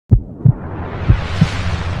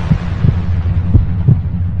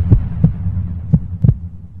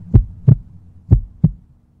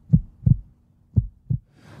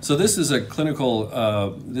So this is a clinical,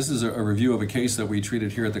 this is a review of a case that we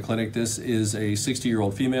treated here at the clinic. This is a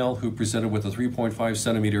 60-year-old female who presented with a 3.5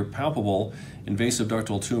 centimeter palpable invasive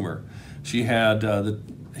ductal tumor. She had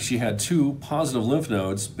two positive lymph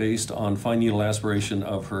nodes based on fine needle aspiration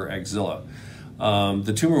of her axilla.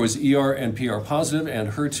 The tumor was ER and PR positive,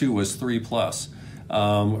 and HER2 was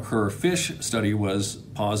 3+. Her FISH study was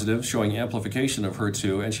positive, showing amplification of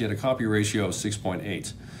HER2, and she had a copy ratio of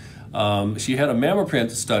 6.8. She had a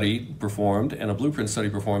MammaPrint study performed and a BluePrint study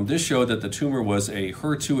performed. This showed that the tumor was a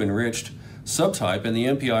HER2-enriched subtype, and the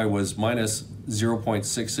MPI was minus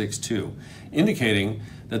 0.662, indicating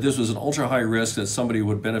that this was an ultra-high risk that somebody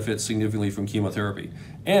would benefit significantly from chemotherapy.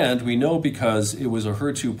 And we know because it was a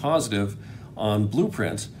HER2 positive on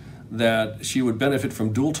BluePrint that she would benefit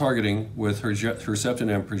from dual targeting with Herceptin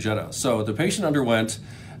and Perjeta. So the patient underwent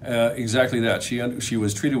exactly that. She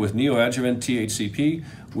was treated with Neoadjuvant THCP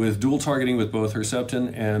with dual targeting with both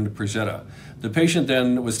Herceptin and Perjeta. The patient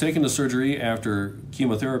then was taken to surgery after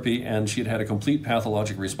chemotherapy, and she had had a complete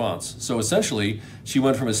pathologic response. So essentially, she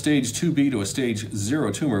went from a stage 2B to a stage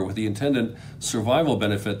 0 tumor with the intended survival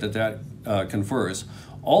benefit that confers.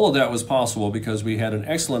 All of that was possible because we had an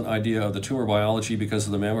excellent idea of the tumor biology because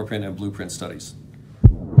of the MammaPrint and BluePrint studies.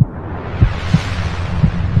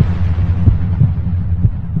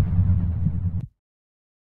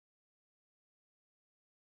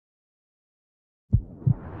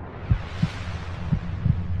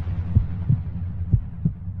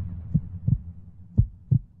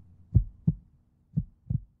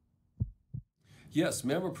 Yes,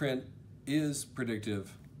 MammaPrint is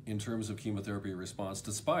predictive in terms of chemotherapy response,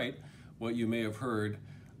 despite what you may have heard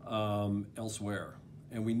elsewhere.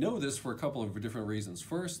 And we know this for a couple of different reasons.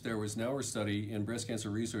 First, there was now a study in breast cancer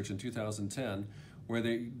research in 2010 where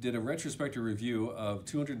they did a retrospective review of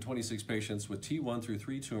 226 patients with T1 through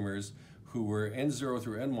 3 tumors who were N0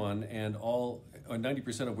 through N1, and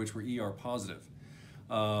 90% of which were ER positive.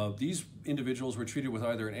 These individuals were treated with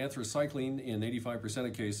either an anthracycline in 85%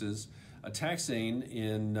 of cases, a taxane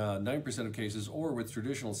in 9% of cases, or with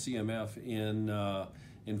traditional CMF in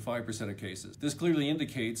 5% of cases. This clearly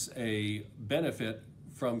indicates a benefit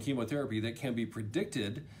from chemotherapy that can be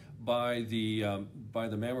predicted by the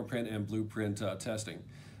MammaPrint and BluePrint testing.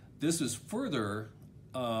 This is further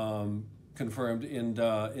confirmed in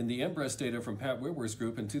the MBreast data from Pat Whitworth's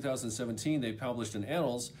group. In 2017, they published in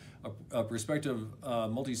Annals a prospective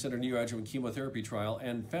multi-center neoadjuvant chemotherapy trial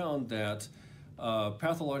and found that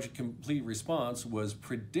pathologic complete response was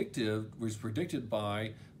predicted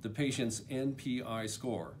by the patient's NPI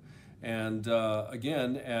score. And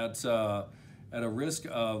again, at a risk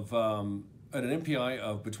of at an NPI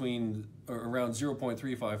of between around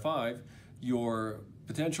 0.355, your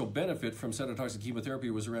potential benefit from cytotoxic chemotherapy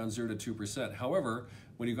was around 0 to 2%. However,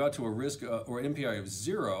 when you got to a risk or NPI of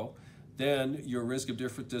 0, then your risk of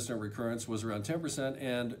distant recurrence was around 10%,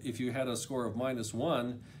 and if you had a score of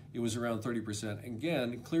 -1, it was around 30%.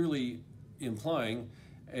 Again, clearly implying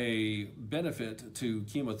a benefit to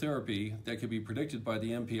chemotherapy that could be predicted by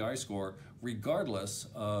the MPI score regardless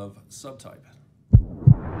of subtype.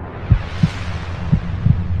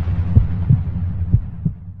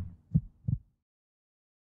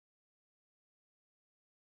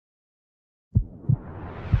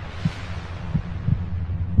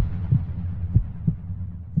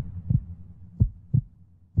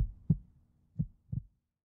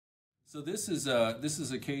 So this is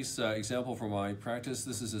a case example from my practice.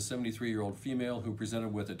 This is a 73-year-old female who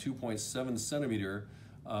presented with a 2.7 centimeter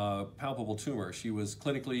palpable tumor. She was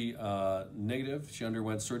clinically negative. She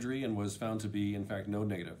underwent surgery and was found to be, in fact, node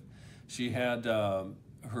negative. She had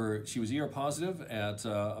she was ER positive at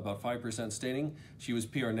about 5% staining. She was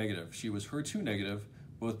PR negative. She was HER2 negative,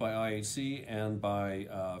 both by IHC and by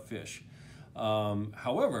FISH.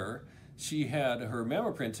 However, she had her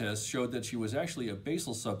MammaPrint test showed that she was actually a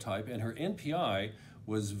basal subtype, and her NPI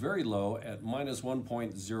was very low at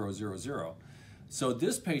 -1.000. So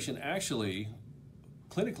this patient actually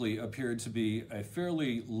clinically appeared to be a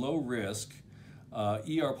fairly low risk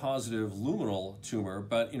ER positive luminal tumor,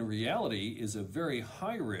 but in reality is a very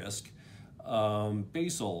high risk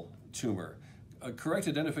basal tumor. A correct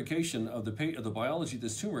identification of the biology of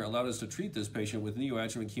this tumor allowed us to treat this patient with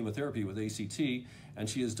neoadjuvant chemotherapy with ACT, and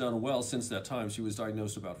she has done well since that time. She was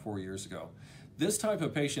diagnosed about 4 years ago. This type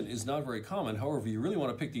of patient is not very common. However, you really want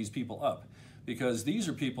to pick these people up because these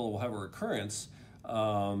are people who will have a recurrence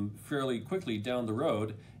fairly quickly down the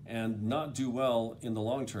road and not do well in the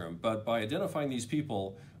long term. But by identifying these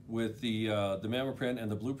people with the MammaPrint and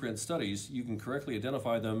the BluePrint studies, you can correctly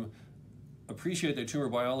identify them, appreciate their tumor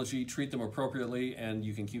biology, treat them appropriately, and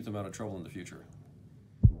you can keep them out of trouble in the future.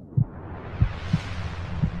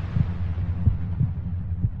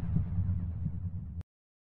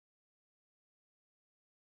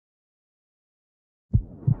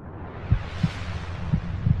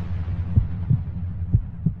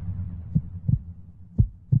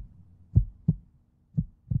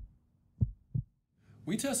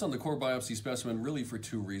 We test on the core biopsy specimen really for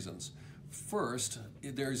two reasons. First,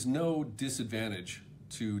 there's no disadvantage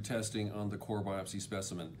to testing on the core biopsy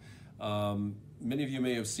specimen. Many of you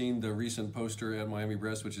may have seen the recent poster at Miami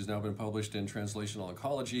Breast, which has now been published in Translational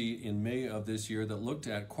Oncology in May of this year, that looked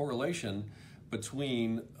at correlation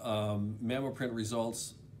between MammaPrint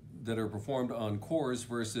results that are performed on cores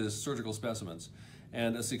versus surgical specimens.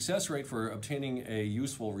 And a success rate for obtaining a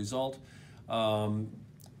useful result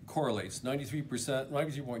correlates.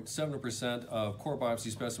 93.7% of core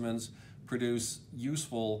biopsy specimens produce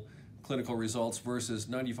useful clinical results versus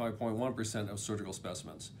 95.1% of surgical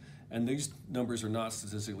specimens. And these numbers are not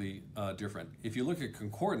statistically different. If you look at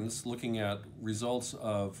concordance, looking at results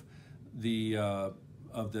of the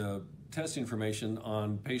test information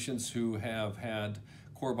on patients who have had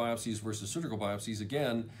core biopsies versus surgical biopsies,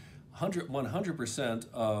 again, 100%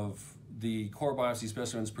 of the core biopsy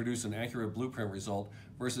specimens produce an accurate blueprint result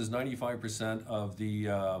versus 95% of the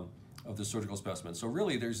surgical specimens. So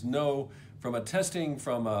really, there's no, from a testing,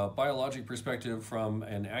 from a biologic perspective, from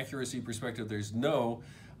an accuracy perspective, there's no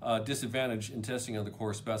disadvantage in testing on the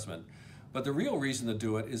core specimen. But the real reason to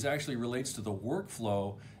do it is actually relates to the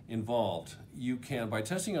workflow involved. You can, by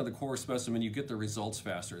testing on the core specimen, you get the results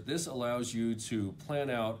faster. This allows you to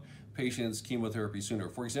plan out patients' chemotherapy sooner.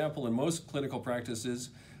 For example, in most clinical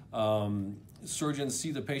practices, surgeons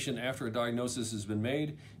see the patient after a diagnosis has been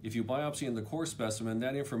made. If you biopsy in the core specimen,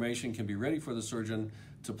 that information can be ready for the surgeon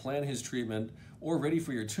to plan his treatment, or ready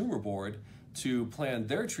for your tumor board to plan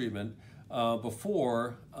their treatment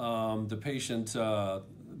before the patient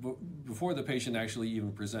actually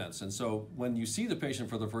even presents. And so when you see the patient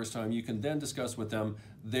for the first time, you can then discuss with them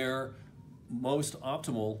their most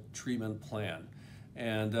optimal treatment plan.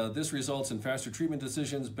 And this results in faster treatment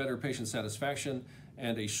decisions, better patient satisfaction,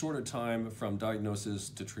 and a shorter time from diagnosis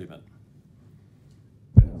to treatment.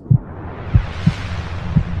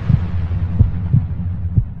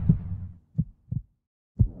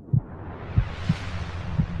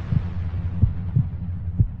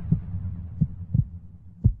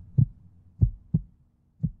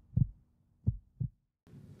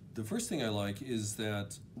 The first thing I like is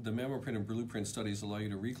that the MammaPrint and BluePrint studies allow you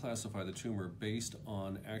to reclassify the tumor based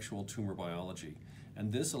on actual tumor biology. And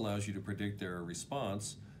this allows you to predict their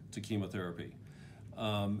response to chemotherapy.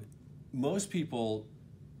 Most people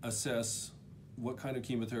assess what kind of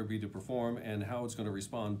chemotherapy to perform and how it's going to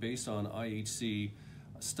respond based on IHC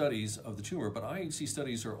studies of the tumor, but IHC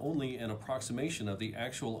studies are only an approximation of the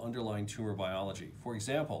actual underlying tumor biology. For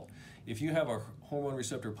example, if you have a hormone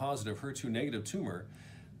receptor positive, HER2 negative tumor,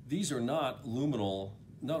 these are not luminal.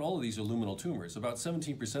 Not all of these are luminal tumors. About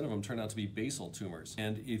 17% of them turn out to be basal tumors.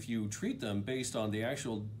 And if you treat them based on the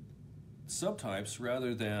actual subtypes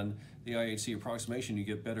rather than the IHC approximation, you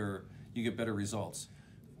get better results.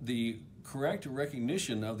 The correct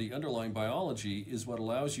recognition of the underlying biology is what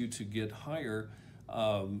allows you to get higher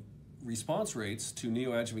response rates to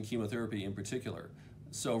neoadjuvant chemotherapy in particular.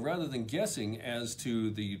 So rather than guessing as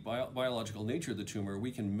to the biological nature of the tumor,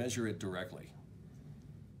 we can measure it directly.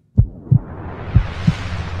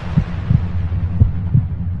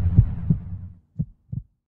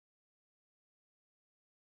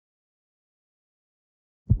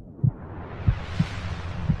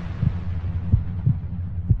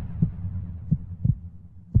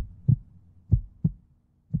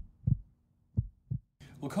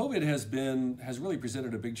 Well, COVID has really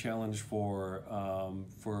presented a big challenge for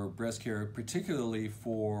breast care, particularly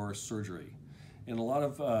for surgery. In a lot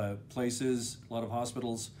of places, a lot of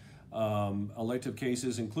hospitals, elective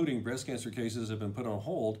cases, including breast cancer cases, have been put on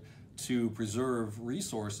hold to preserve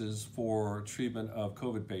resources for treatment of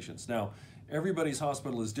COVID patients. Now, everybody's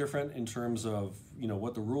hospital is different in terms of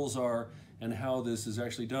what the rules are and how this is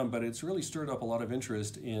actually done, but it's really stirred up a lot of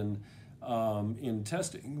interest in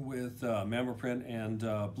testing with MammaPrint and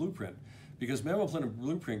BluePrint, because MammaPrint and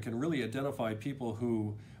BluePrint can really identify people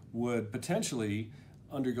who would potentially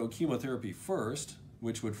undergo chemotherapy first,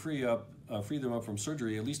 which would free them up from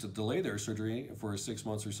surgery, at least to delay their surgery for 6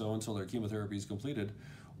 months or so until their chemotherapy is completed,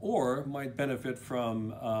 or might benefit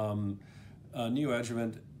from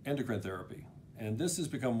neoadjuvant endocrine therapy. And this has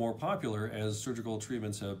become more popular as surgical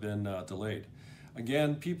treatments have been delayed.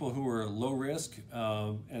 Again, people who are low risk,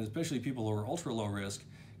 and especially people who are ultra low risk,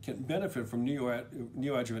 can benefit from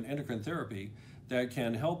neoadjuvant endocrine therapy that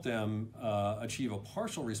can help them achieve a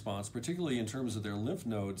partial response, particularly in terms of their lymph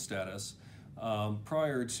node status,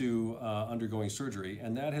 prior to undergoing surgery.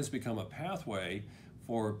 And that has become a pathway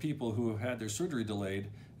for people who have had their surgery delayed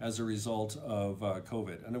as a result of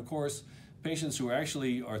COVID. And of course, patients who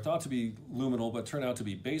actually are thought to be luminal but turn out to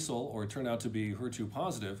be basal or turn out to be HER2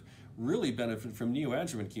 positive really benefit from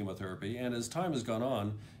neoadjuvant chemotherapy. And as time has gone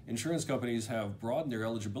on, insurance companies have broadened their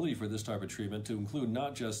eligibility for this type of treatment to include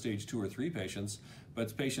not just stage 2 or 3 patients,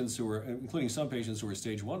 but patients who are, including some patients who are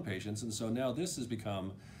stage 1 patients. And so now this has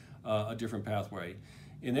become a different pathway.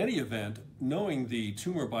 In any event, knowing the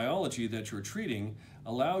tumor biology that you're treating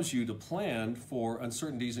allows you to plan for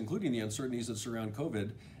uncertainties, including the uncertainties that surround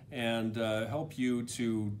COVID, and help you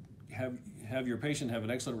to have your patient have an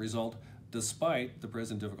excellent result despite the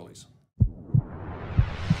present difficulties.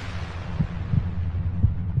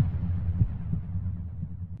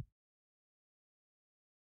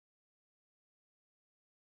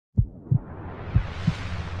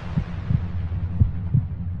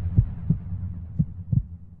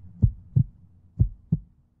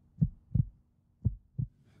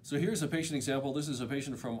 So here's a patient example. This is a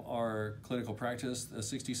patient from our clinical practice, a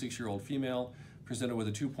 66-year-old female, presented with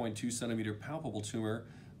a 2.2 centimeter palpable tumor.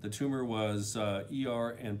 The tumor was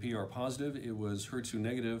ER and PR positive. It was HER2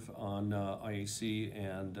 negative on IHC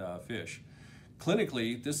and FISH.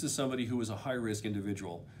 Clinically, this is somebody who is a high-risk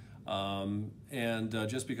individual,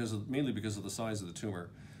 just mainly because of the size of the tumor.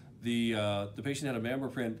 The patient had a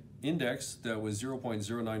MammaPrint index that was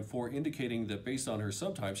 0.094, indicating that based on her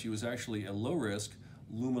subtype, she was actually a low-risk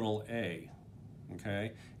luminal A,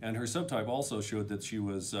 okay? And her subtype also showed that she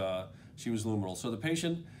was luminal. So the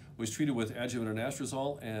patient was treated with Adjuvan and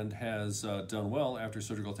anastrozole and has done well after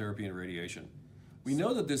surgical therapy and radiation. We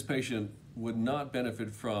know that this patient would not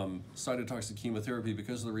benefit from cytotoxic chemotherapy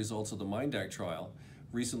because of the results of the MINDAC trial,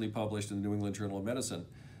 recently published in the New England Journal of Medicine.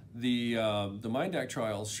 The MINDAC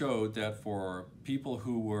trial showed that for people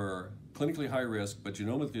who were clinically high risk but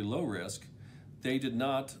genomically low risk, they did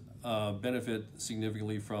not benefit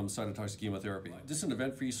significantly from cytotoxic chemotherapy. Distant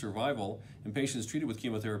event-free survival in patients treated with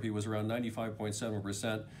chemotherapy was around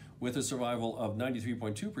 95.7%, with a survival of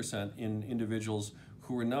 93.2% in individuals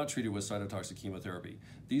who were not treated with cytotoxic chemotherapy.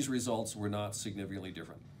 These results were not significantly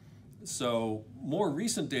different. So more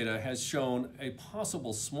recent data has shown a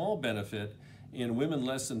possible small benefit in women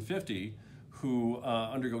less than 50 who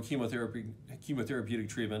undergo chemotherapeutic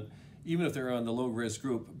treatment, even if they're on the low-risk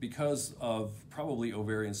group, because of probably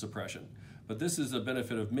ovarian suppression. But this is a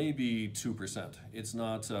benefit of maybe 2%. It's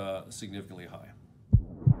not significantly high.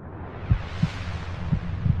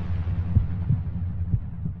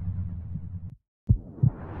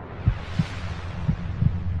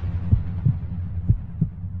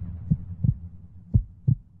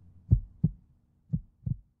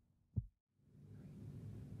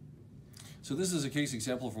 So this is a case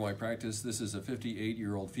example from my practice. This is a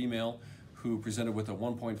 58-year-old female who presented with a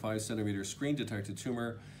 1.5 centimeter screen-detected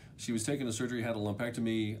tumor. She was taken to surgery, had a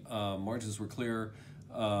lumpectomy, margins were clear,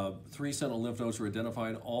 3 sentinel lymph nodes were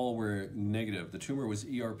identified, all were negative. The tumor was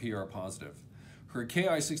ER/PR positive. Her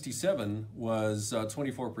Ki-67 was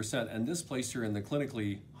 24%, and this placed her in the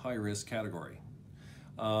clinically high-risk category.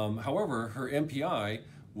 However, her MPI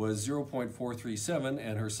was 0.437,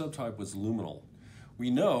 and her subtype was luminal. We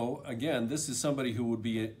know, again, this is somebody who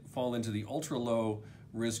would fall into the ultra-low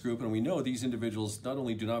risk group, and we know these individuals not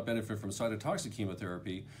only do not benefit from cytotoxic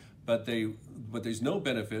chemotherapy, but there's no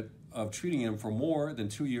benefit of treating them for more than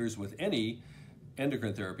 2 years with any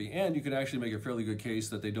endocrine therapy, and you can actually make a fairly good case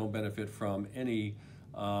that they don't benefit from any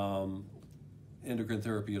endocrine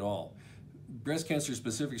therapy at all. Breast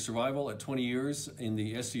cancer-specific survival at 20 years in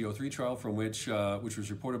the STO3 trial, from which was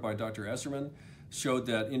reported by Dr. Esserman, showed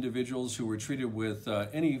that individuals who were treated with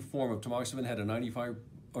any form of tamoxifen had a 95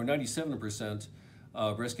 or 97%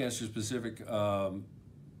 breast cancer-specific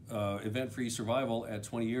event-free survival at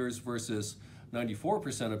 20 years versus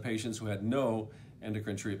 94% of patients who had no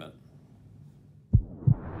endocrine treatment.